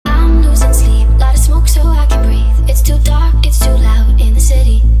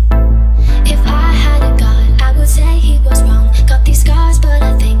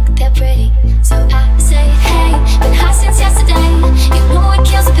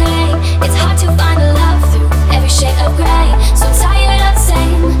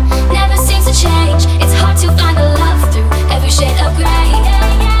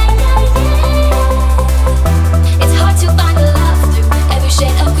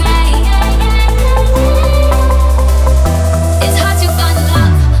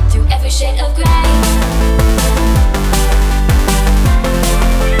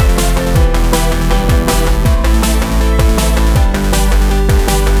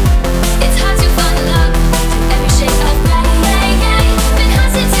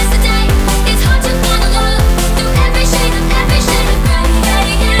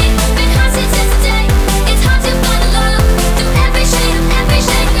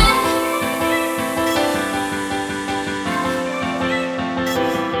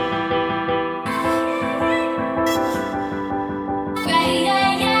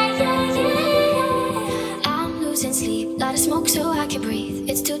breathe.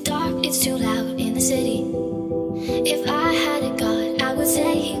 It's too dark, it's too loud in the city. If I had a god, I would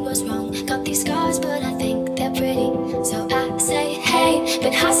say he was wrong. Got these scars, but I think they're pretty. So I say, hey,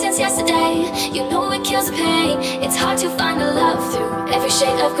 been high since yesterday. You know it kills the pain. It's hard to find the love through every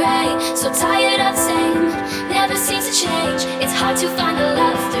shade of gray. So tired of the same, never seems to change. It's hard to find the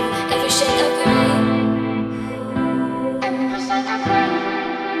love through every shade of gray. Every shade of gray.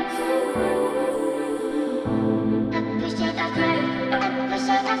 Every shade of gray. Every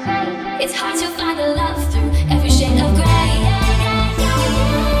shade of gray. It's hard to find the love through every shade of gray.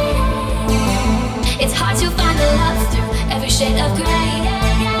 It's hard to find the love through every shade of gray.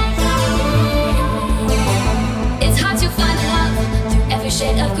 It's hard to find the love through every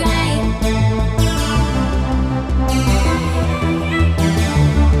shade of gray.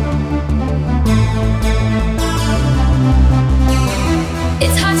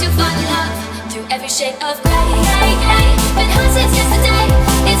 It's hard to find love through every shade of gray. Been hot since yesterday.